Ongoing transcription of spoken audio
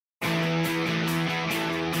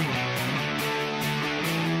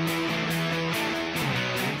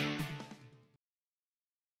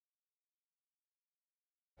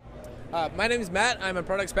My name is Matt. I'm a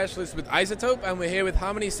product specialist with iZotope, and we're here with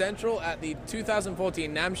Harmony Central at the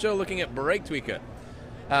 2014 NAMM show looking at Brake Tweaker.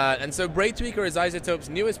 And so Brake Tweaker is iZotope's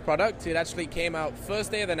newest product. It actually came out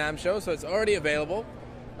first day of the NAMM show, so it's already available.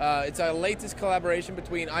 It's our latest collaboration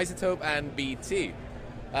between iZotope and BT.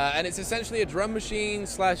 And it's essentially a drum machine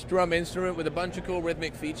 / drum instrument with a bunch of cool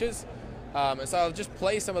rhythmic features. And so I'll just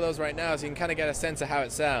play some of those right now so you can kind of get a sense of how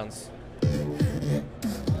it sounds.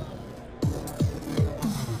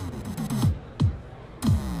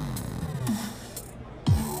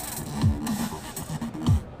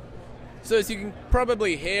 So as you can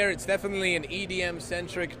probably hear, it's definitely an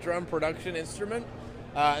EDM-centric drum production instrument.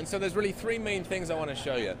 And so there's really three main things I want to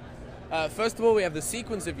show you. First of all, we have the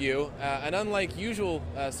sequencer view, and unlike usual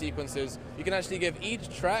sequencers, you can actually give each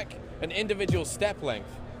track an individual step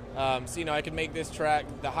length. So I can make this track,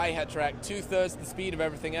 the hi-hat track, 2/3 the speed of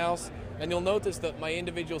everything else, and you'll notice that my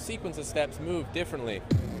individual sequencer steps move differently.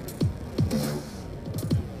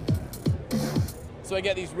 So I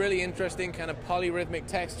get these really interesting kind of polyrhythmic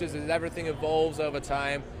textures as everything evolves over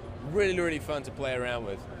time. Really, really fun to play around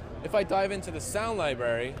with. If I dive into the sound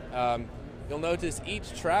library, you'll notice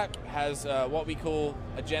each track has what we call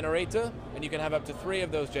a generator, and you can have up to 3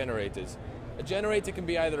 of those generators. A generator can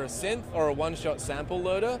be either a synth or a one-shot sample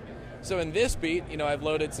loader. So in this beat, I've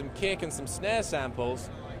loaded some kick and some snare samples.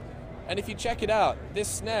 And if you check it out, this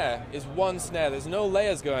snare is one snare. There's no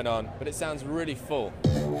layers going on, but it sounds really full.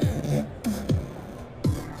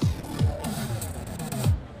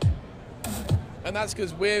 And that's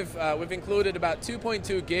because we've included about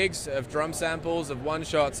 2.2 gigs of drum samples of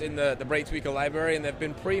one-shots in the Brake Tweaker library, and they've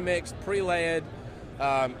been pre-mixed, pre-layered,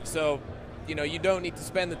 so you don't need to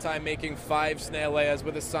spend the time making 5 snare layers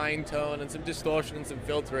with a sine tone and some distortion and some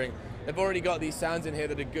filtering. They've already got these sounds in here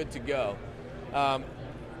that are good to go.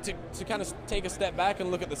 To kind of take a step back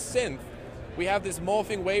and look at the synth, we have this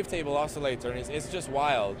morphing wavetable oscillator, and it's just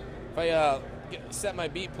wild. If I set my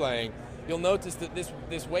beat playing, you'll notice that this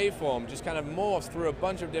waveform just kind of morphs through a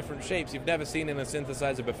bunch of different shapes you've never seen in a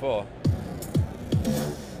synthesizer before.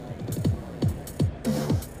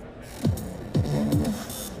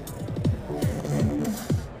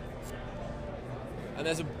 And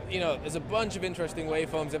there's a bunch of interesting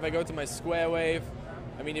waveforms. If I go to my square wave,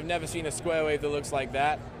 you've never seen a square wave that looks like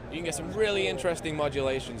that. You can get some really interesting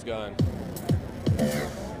modulations going.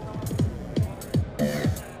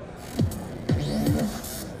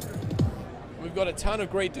 We've got a ton of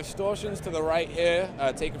great distortions to the right here,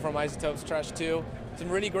 taken from iZotope's Trash 2. Some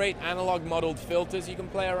really great analog modeled filters you can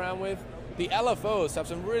play around with. The LFOs have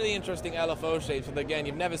some really interesting LFO shapes that, again,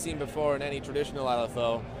 you've never seen before in any traditional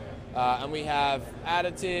LFO. And we have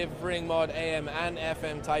additive, ring mod, AM, and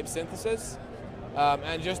FM type synthesis.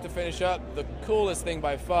 And just to finish up, the coolest thing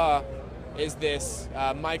by far is this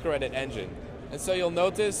micro-edit engine. And so you'll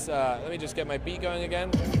notice, let me just get my beat going again.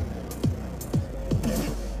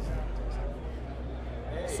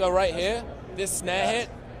 So right here, this snare hit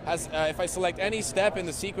has, if I select any step in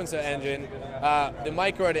the sequencer engine, the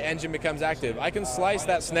micro-edit engine becomes active. I can slice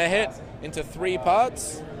that snare hit into 3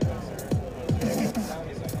 parts.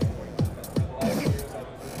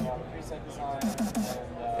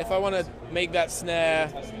 If I want to make that snare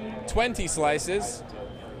 20 slices,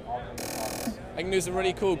 I can do some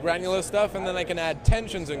really cool granular stuff, and then I can add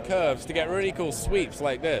tensions and curves to get really cool sweeps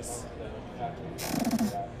like this.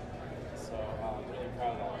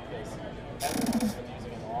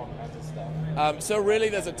 So really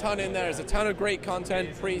there's a ton in there. There's a ton of great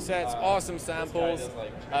content, presets, awesome samples.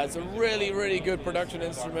 It's a really, really good production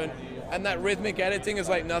instrument. And that rhythmic editing is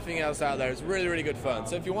like nothing else out there. It's really, really good fun.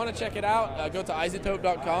 So if you want to check it out, go to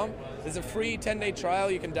iZotope.com. There's a free 10-day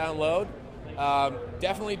trial you can download.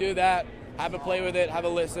 Definitely do that. Have a play with it. Have a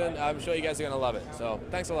listen. I'm sure you guys are going to love it. So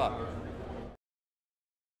thanks a lot.